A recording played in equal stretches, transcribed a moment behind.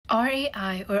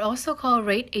RAI, or also called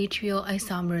right atrial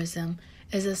isomerism,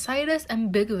 is a situs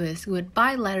ambiguous with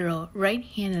bilateral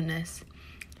right-handedness.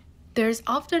 There is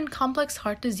often complex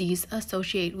heart disease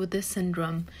associated with this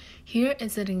syndrome. Here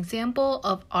is an example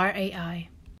of RAI.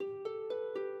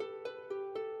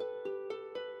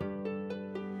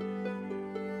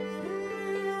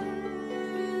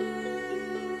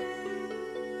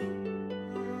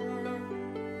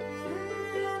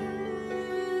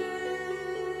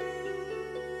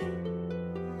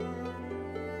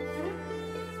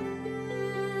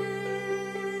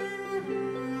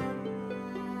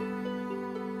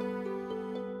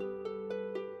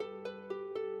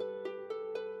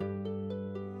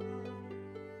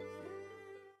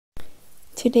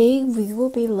 Today we will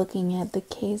be looking at the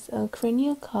case of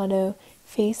craniocaudal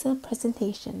facial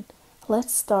presentation.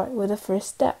 Let's start with the first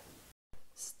step.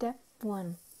 Step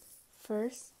 1.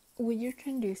 First, with your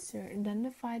transducer,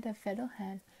 identify the fetal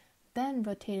head, then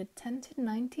rotate it 10 to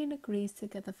 90 degrees to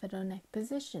get the fetal neck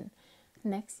position.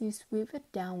 Next, you sweep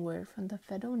it downward from the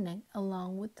fetal neck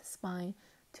along with the spine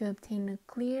to obtain a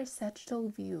clear sagittal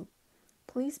view.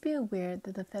 Please be aware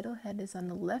that the fetal head is on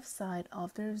the left side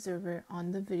of the observer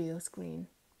on the video screen.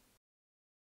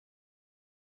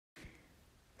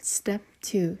 Step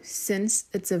 2. Since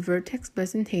it's a vertex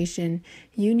presentation,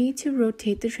 you need to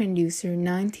rotate the transducer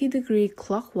 90 degrees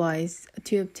clockwise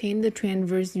to obtain the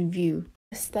transverse view.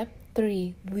 Step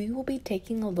 3. We will be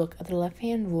taking a look at the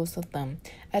left-hand rules of thumb,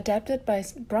 adapted by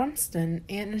Bronston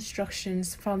and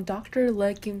instructions from Dr.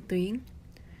 Leggington.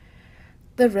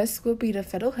 The wrist will be the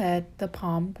fetal head, the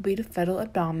palm will be the fetal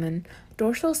abdomen,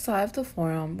 dorsal side of the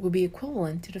forearm will be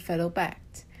equivalent to the fetal back.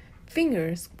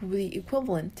 Fingers will be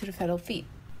equivalent to the fetal feet.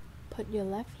 Put your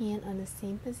left hand on the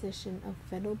same position of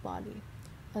fetal body.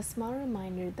 A small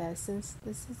reminder that since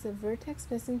this is a vertex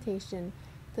presentation,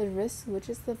 the wrist, which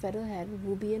is the fetal head,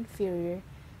 will be inferior.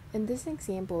 In this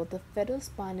example, the fetal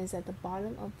spine is at the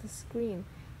bottom of the screen,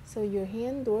 so your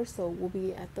hand dorsal will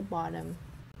be at the bottom.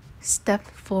 Step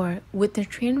 4. With the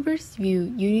transverse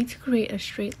view, you need to create a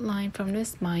straight line from the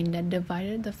spine that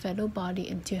divided the fetal body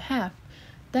into half.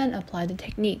 Then apply the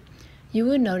technique. You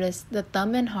will notice the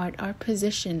thumb and heart are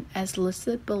positioned as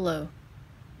listed below,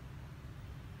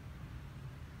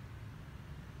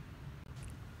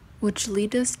 which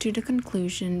leads us to the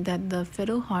conclusion that the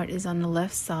fetal heart is on the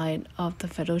left side of the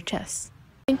fetal chest.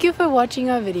 Thank you for watching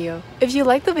our video. If you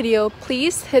like the video,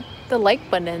 please hit the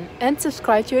like button and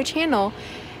subscribe to our channel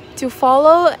to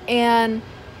follow and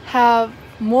have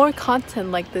more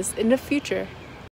content like this in the future.